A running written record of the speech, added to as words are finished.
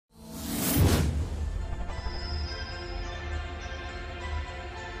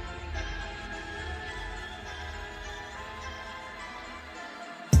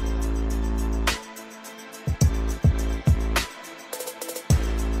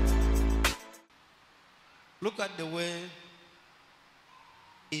Look at the way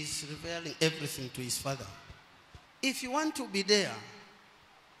he's revealing everything to his father. If you want to be there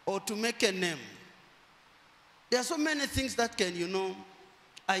or to make a name, there are so many things that can,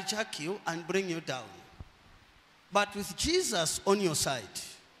 hijack you and bring you down. But with Jesus on your side,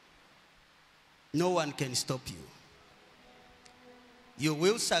 no one can stop you. You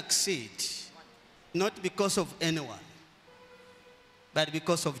will succeed, not because of anyone, but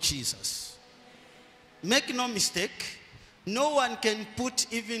because of Jesus. Make no mistake, no one can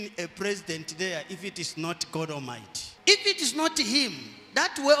put even a president there if it is not God Almighty. If it is not him,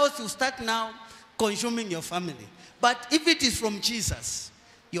 that wealth will start now consuming your family. But if it is from Jesus,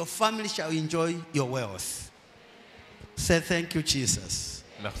 your family shall enjoy your wealth. Say thank you, Jesus.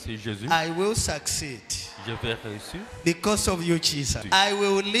 Merci Jésus. I will succeed. Je vais réussir. Because of you, Jesus. I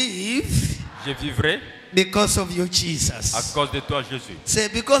will live. Je vivrai. Because of you, Jesus. À cause de toi, Jésus. Say,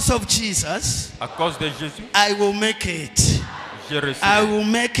 because of Jesus. À cause de Jésus. I will make it. Je réussirai. I will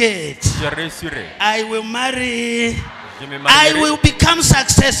make it. Je réussirai. I will marry. Je me marierai. I will become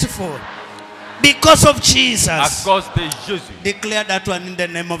successful. Because of Jesus. À cause de Jésus. Declare that one in the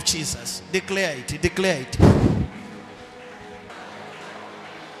name of Jesus. Declare it. Declare it.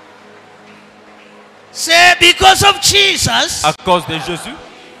 Say, because of Jesus. À cause de Jésus.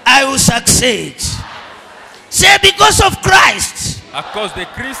 I will succeed. Say, because of Christ. À cause de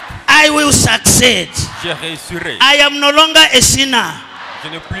Christ. I will succeed. Je réussirai. I am no longer a sinner. Je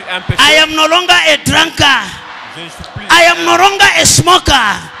n'ai plus un péché. I am no longer a drunkard. Je ne suis plus I am no longer a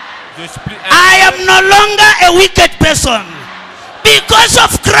smoker. Je ne suis plus I am no longer a wicked person. Because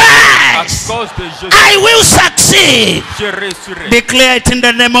of À Christ, cause de Jésus. I will succeed. Je réussirai. Declare it in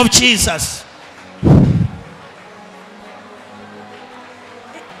the name of Jesus.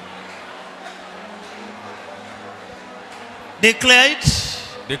 Declare it.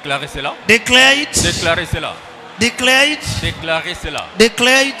 Déclarez cela. Declare it. Déclarez cela. Declare it. Déclarez cela.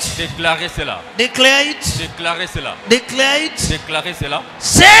 Declare it. Déclarez cela. Declare it. Déclarez cela. Declare it. Déclarez cela.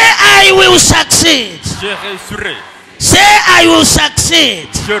 Say, I will succeed. Je réussirai. Say, I will succeed.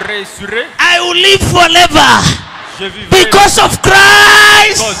 Je réussirai. I will live forever. Je vivrai. Because of À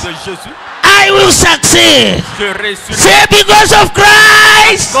Christ, cause de Jésus. I will succeed. Je réussirai. Say, because of À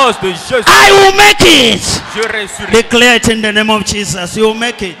Christ, cause de Jésus. I will make it. Je réussirai. Declare it in the name of Jesus. You will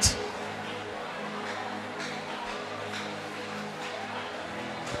make it.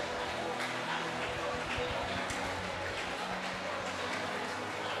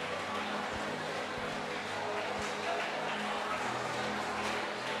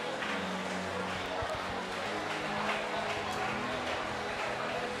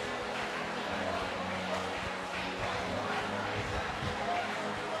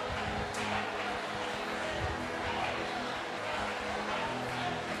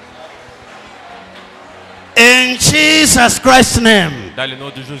 In Jesus Christ's name. Dans le nom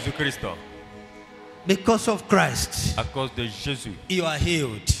de Jésus-Christ. Because of Christ, À cause de Jésus. you are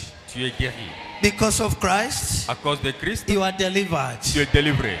healed. Tu es guéri. Because of Christ, À cause de Christ. you are delivered. Tu es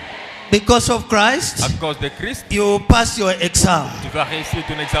délivré. Because of Christ, À cause de Christ. you pass your exam. Tu vas réussir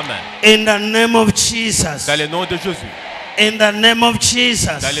ton examen. In the name of Jesus. Dans le nom de Jésus. In the name of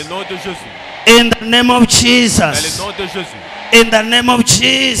Jesus. Dans le nom de Jésus. In the name of Dans le Jesus. nom de Jésus. In the name of Dans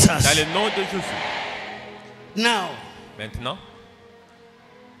Jesus. le nom de Jésus. Now, Maintenant,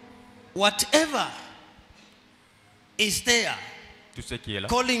 whatever is there tout ce qui est là,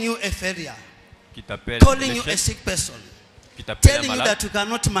 calling you a failure, qui t'appelle calling you a l'échec, sick person, qui t'appelle un telling you malade, that you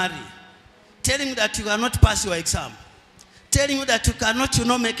cannot marry, telling you that you cannot pass your exam, telling you that you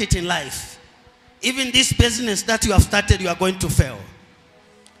cannot, make it in life. Even this business that you have started, you are going to fail.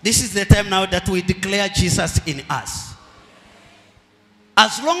 This is the time now that we declare Jesus in us.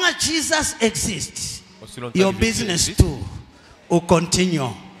 As long as Jesus exists, aussi longtemps your que Jésus business existe, too will continue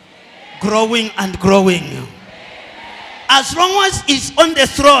growing and growing. As long as it's on the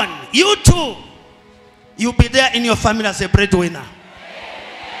throne, you too, you'll be there in your family as a breadwinner.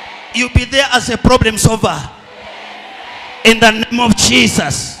 You'll be there as a problem solver. In the name of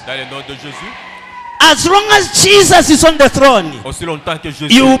Jesus. dans le nom de Jésus, As long as Jesus is on the throne, aussi longtemps que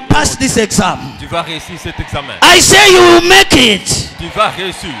Jésus, you will pass this exam. tu vas réussir cet examen. I say you will make it. Tu vas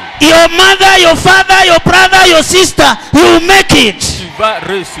réussir. Your mother, your father, your brother, your sister, you will make it. Tu vas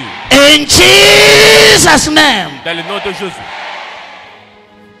réussir. In Jesus' name. Dans le nom de Jésus.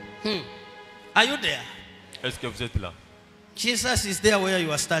 Are you there? Est-ce que vous êtes là? Jesus is there where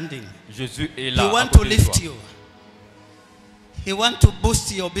you are standing. Jésus est He là. à wants to côté de lift toi. you. He wants to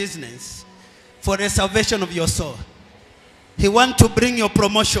boost your business for the salvation of your soul. He wants to bring your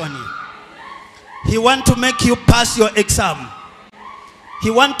promotion. He wants to make you pass your exam. He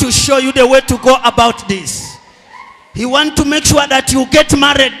wants to show you the way to go about this. He wants to make sure that you get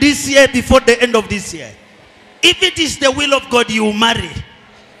married this year before the end of this year. If it is the will of God, you will marry.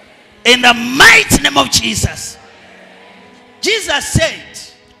 In the mighty name of Jesus. Jesus said,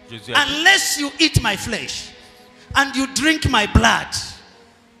 unless you eat my flesh and you drink my blood.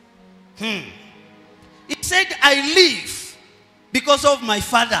 He said, I live because of my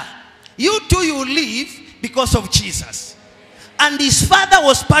Father. You too, you live because of Jesus. And his Father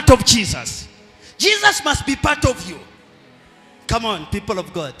was part of Jesus. Jesus must be part of you. Come on, people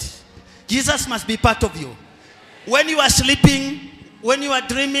of God. Jesus must be part of you. When you are sleeping, when you are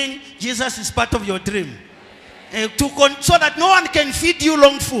dreaming, Jesus is part of your dream. So that no one can feed you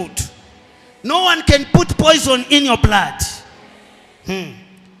long food. No one can put poison in your blood.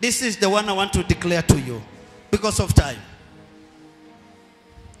 This is the one I want to declare to you because of time.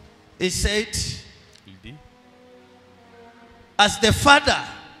 He said, as the Father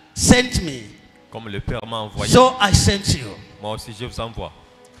sent me, comme le Père m'a envoyé, so I sent you. Moi aussi je vous envoie.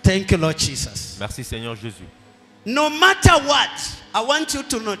 Thank you, Lord Jesus. Merci Seigneur Jésus. No matter what, I want you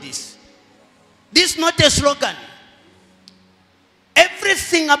to know this. This is not a slogan.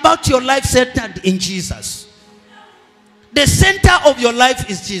 Everything about your life centered in Jesus. The center of your life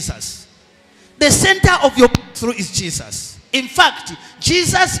is Jesus. The center of your breakthrough is Jesus. In fact,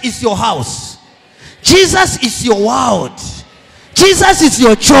 Jesus is your house. Jesus is your world. Jesus is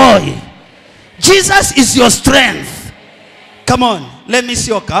your joy. Jesus is your strength. Come on, let me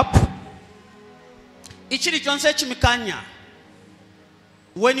see your cup.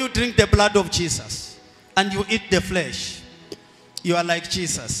 When you drink the blood of Jesus and you eat the flesh, you are like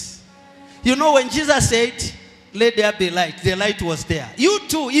Jesus. You know when Jesus said, let there be light, the light was there. You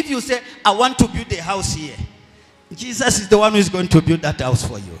too, if you say, I want to build a house here, Jesus is the one who is going to build that house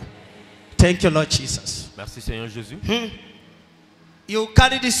for you. Thank you, Lord Jesus. Merci Seigneur Jésus. You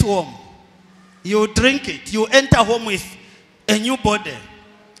carry this home. You drink it. You enter home with a new body,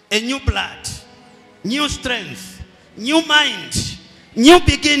 a new blood, new strength, new mind, new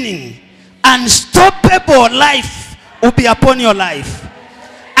beginning. Unstoppable life will be upon your life.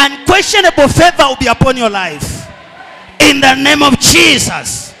 Unquestionable favor will be upon your life. In the name of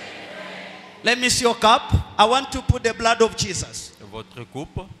Jesus. Let me see your cup. I want to put the blood of Jesus. Votre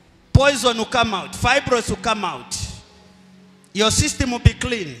coupe. Poison will come out. Fibroids will come out. Your system will be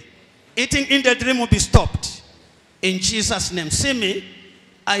clean. Eating in the dream will be stopped. In Jesus' name. See me.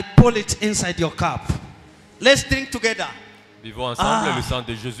 I pull it inside your cup. Let's drink together. Vivons ensemble le sang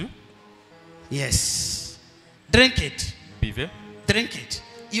de Jésus. Yes. Drink it. Buvez. Drink it.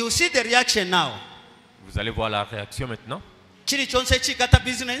 You see the reaction now. Vous allez voir la réaction maintenant. Chili chonse chikata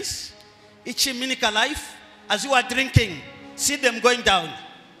business. Ichi minika life. As you are drinking, see them going down.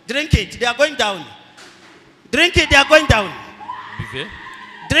 Drink it. They are going down. Drink it. They are going down. Buvez.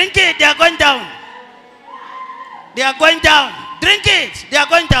 Drink it. They are going down. They are going down. Drink it. They are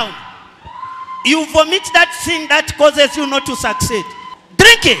going down. You vomit that thing that causes you not to succeed.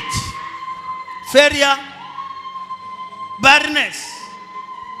 Drink it. Failure, barrenness,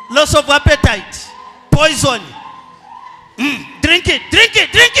 loss of appetite, poison. Drink it, drink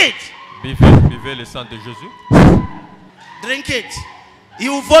it, drink it. Buvez le sang de Jésus. Drink it.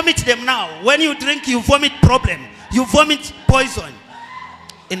 You vomit them now. When you drink, you vomit problem. You vomit poison.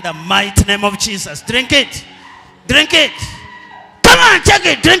 In the mighty name of Jesus. Drink it. Drink it. Come on, take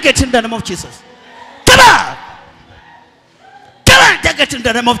it. Drink it in the name of Jesus. Come on. Come on, take it in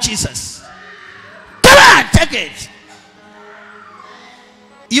the name of Jesus. Come on, take it.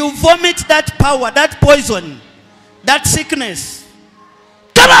 You vomit that power, that poison, that sickness.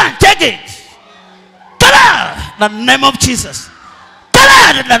 Come on, take it. Come on, in the name of Jesus. Come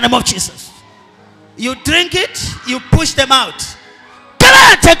on, in the name of Jesus. You drink it, you push them out. Come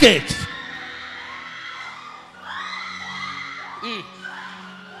on, take it.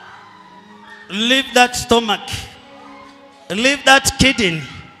 Leave that stomach. Leave that kidney.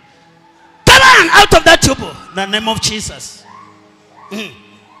 Come on, out of that tube. In the name of Jesus.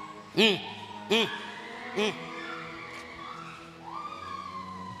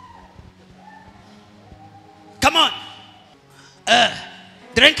 Come on.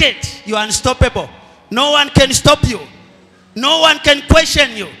 Drink it. You are unstoppable. No one can stop you. No one can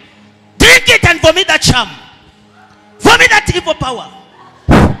question you. Drink it and vomit that charm. Vomit that evil power.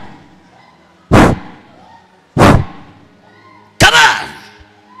 Come on.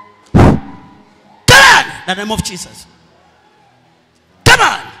 Come on. In the name of Jesus. Come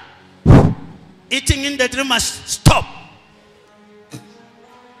on. Eating in the dream must stop.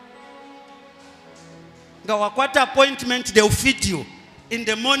 What appointment they will feed you. In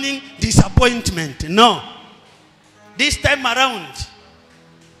the morning, disappointment. No. This time around,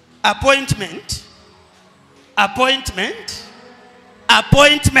 appointment. Appointment.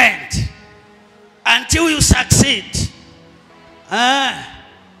 Appointment. Until you succeed.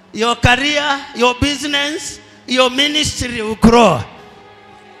 Your career, your business, your ministry will grow.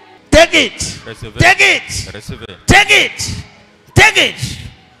 Take it. Recevez. Take it. Recevez. Take it. Take it.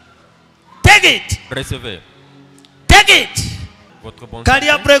 Take it. Recevez. Take it. Votre bon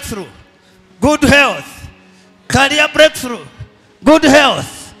Career santé. breakthrough. Good health. Career breakthrough. Good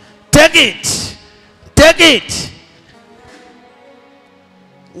health. Take it. Take it.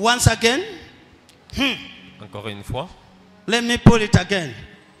 Once again. Encore une fois. Let me pull it again.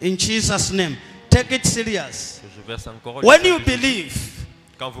 In Jesus' name. Take it serious. Je verse encore. When le you sang de Jésus. believe,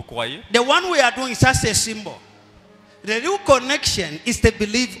 Quand vous croyez, the one we are doing is just a symbol. The real connection is the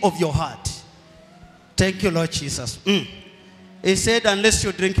belief of your heart. Thank you, Lord Jesus. He said, unless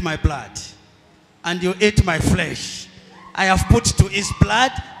you drink my blood and you eat my flesh, I have put to his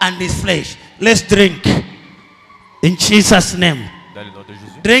blood and his flesh. Let's drink. In Jesus' name. dans le nom de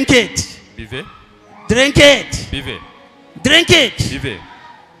Jésus, Drink it. buvez, Drink it. buvez, Drink it. buvez,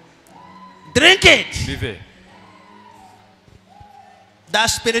 Drink it. buvez. That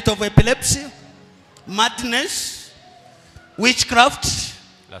spirit of epilepsy, madness, witchcraft,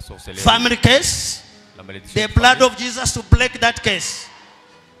 La sorcellerie, family case, la malédiction, the de blood famille. of Jesus to break that case.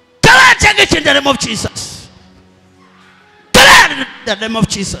 Come on, take it in the name of Jesus. Come on, in the name of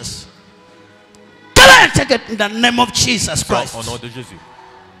Jesus. Come on, take it in the name of Jesus Christ. Sors au nom de Jésus.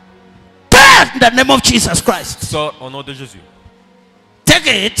 Come on, in the name of Jesus Christ. Sors au nom de Jésus. Take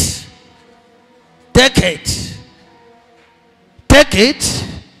it. Take it. Take it.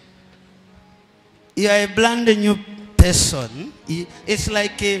 You are a brand new person. It's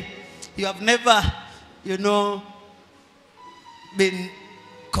like you have never, been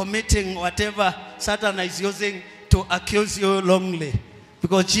committing whatever Satan is using to accuse you wrongly.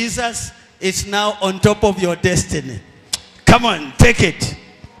 Because Jesus is now on top of your destiny. Come on, take it.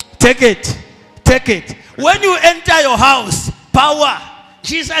 Take it. Take it. When you enter your house, power.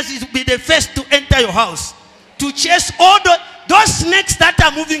 Jesus will be the first to enter your house. To chase all those snakes that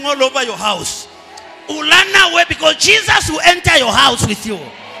are moving all over your house. Ulana away, because Jesus will enter your house with you.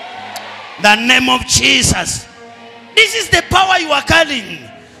 The name of Jesus. This is the power you are carrying.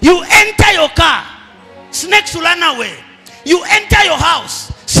 You enter your car, snakes will run away. You enter your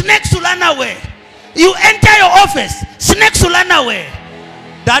house, snakes will run away. You enter your office, snakes will run away.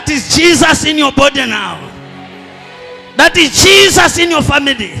 That is Jesus in your body now. That is Jesus in your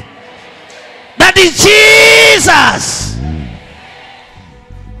family. That is Jesus.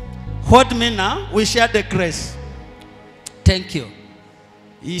 Hold me now. We share the grace. Thank you.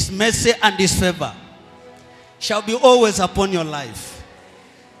 His mercy and his favor shall be always upon your life.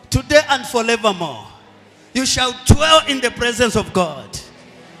 Today and forevermore. You shall dwell in the presence of God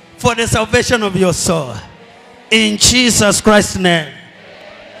for the salvation of your soul. In Jesus Christ's name.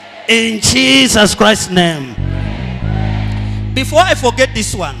 In Jesus Christ's name. Before I forget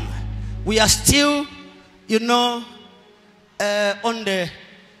this one, we are still, on the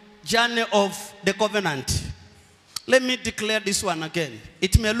journey of the covenant. Let me declare this one again.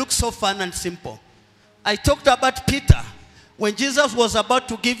 It may look so fun and simple. I talked about Peter. When Jesus was about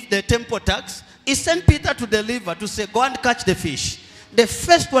to give the temple tax, he sent Peter to deliver, to say, go and catch the fish. The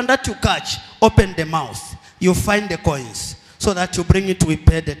first one that you catch, open the mouth. You find the coins, so that you bring it to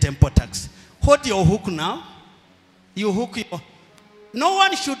pay the temple tax. Hold your hook now. You hook your... No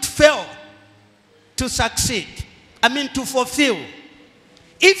one should fail to succeed. To fulfill.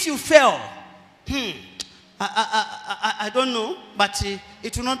 If you fail, I don't know, but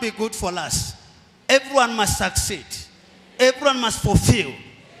it will not be good for us. Everyone must succeed. Everyone must fulfill.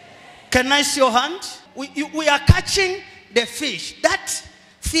 Can I see your hand? We are catching the fish. That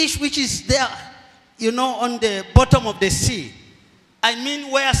fish which is there, on the bottom of the sea.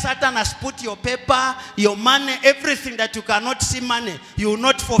 Where Satan has put your paper, your money, everything that you cannot see money. You will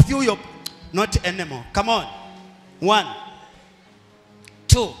not fulfill your... Not anymore. Come on. 1,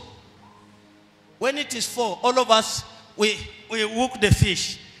 2. When it is 4, all of us, we hook the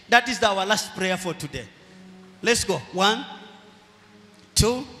fish. That is our last prayer for today. Let's go. 1,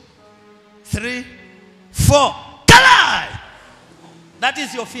 2, 3, 4. Come on! That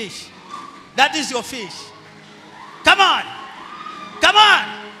is your fish. That is your fish. Come on. Come on.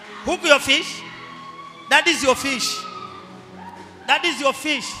 Hook your fish. That is your fish. That is your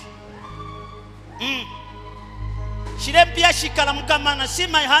fish. Shirempia shikala mukamana. See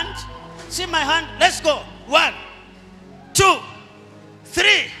my hand? See my hand? Let's go. 1, 2, 3,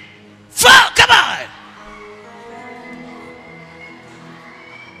 4. Come on.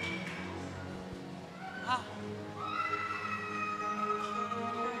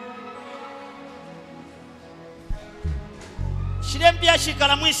 Shirempia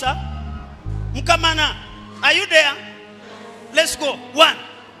shikalamwisa. Mkamana. Are you there? Let's go. 1,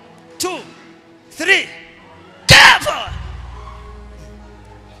 2, 3. Careful.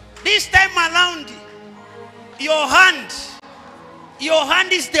 This time around, your hand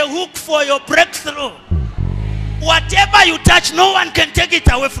is the hook for your breakthrough. Whatever you touch, no one can take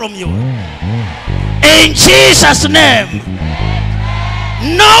it away from you. In Jesus' name.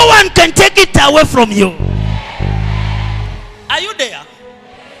 No one can take it away from you. Are you there?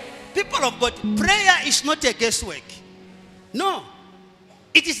 People of God, prayer is not a guesswork. No.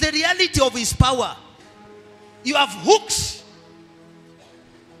 It is the reality of his power. You have hooks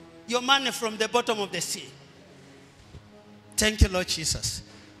your money from the bottom of the sea. Thank you, Lord Jesus.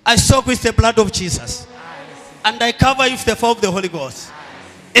 I soak with the blood of Jesus. And I cover you with the fire of the Holy Ghost.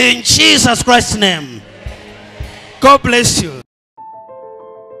 In Jesus Christ's name. God bless you.